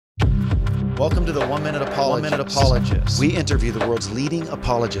Welcome to the 1 Minute Apologist. We interview the world's leading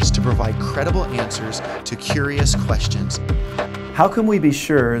apologists to provide credible answers to curious questions. How can we be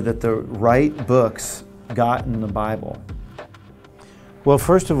sure that the right books got in the Bible? Well,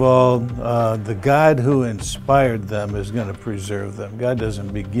 first of all, the God who inspired them is going to preserve them. God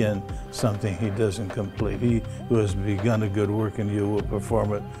doesn't begin something He doesn't complete. He who has begun a good work in you will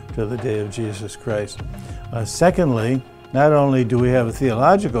perform it to the day of Jesus Christ. Secondly, not only do we have a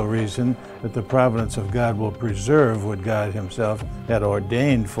theological reason that the providence of God will preserve what God Himself had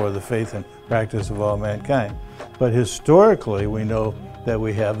ordained for the faith and practice of all mankind, but historically we know that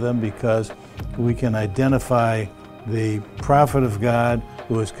we have them because we can identify the prophet of God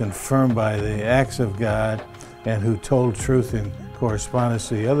who was confirmed by the acts of God and who told truth in correspondence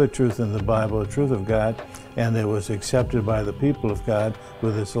to the other truth in the Bible, the truth of God, and it was accepted by the people of God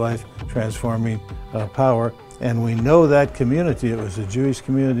with its life-transforming power. And we know that community, it was a Jewish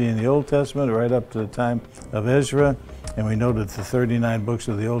community in the Old Testament right up to the time of Ezra, and we know that the 39 books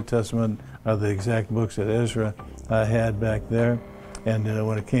of the Old Testament are the exact books that Ezra had back there. And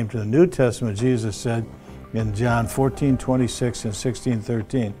when it came to the New Testament, Jesus said in John 14:26 and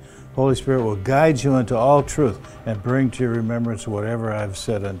 16:13, Holy Spirit will guide you into all truth and bring to your remembrance whatever I've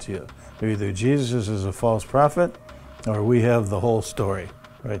said unto you. Either Jesus is a false prophet or we have the whole story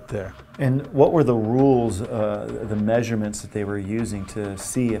right there. And what were the rules, the measurements that they were using to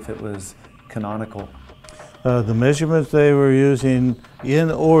see if it was canonical? The measurements they were using in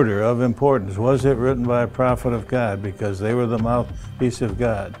order of importance. Was it written by a prophet of God? Because they were the mouthpiece of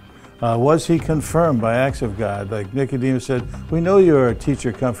God. Was he confirmed by acts of God? Like Nicodemus said, we know you're a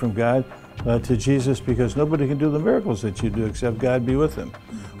teacher come from God to Jesus because nobody can do the miracles that you do except God be with him.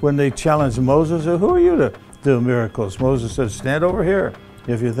 When they challenged Moses, who are you to do miracles? Moses said, stand over here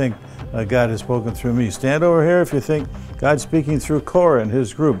if you think God has spoken through me. Stand over here if you think God's speaking through Korah and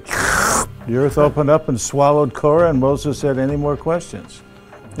his group. The earth opened up and swallowed Korah, and Moses said, any more questions?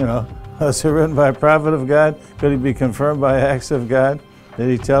 You know, was it written by a prophet of God? Could he be confirmed by acts of God? Did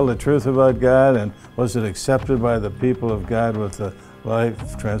he tell the truth about God, and was it accepted by the people of God with the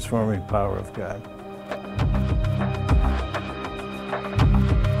life-transforming power of God?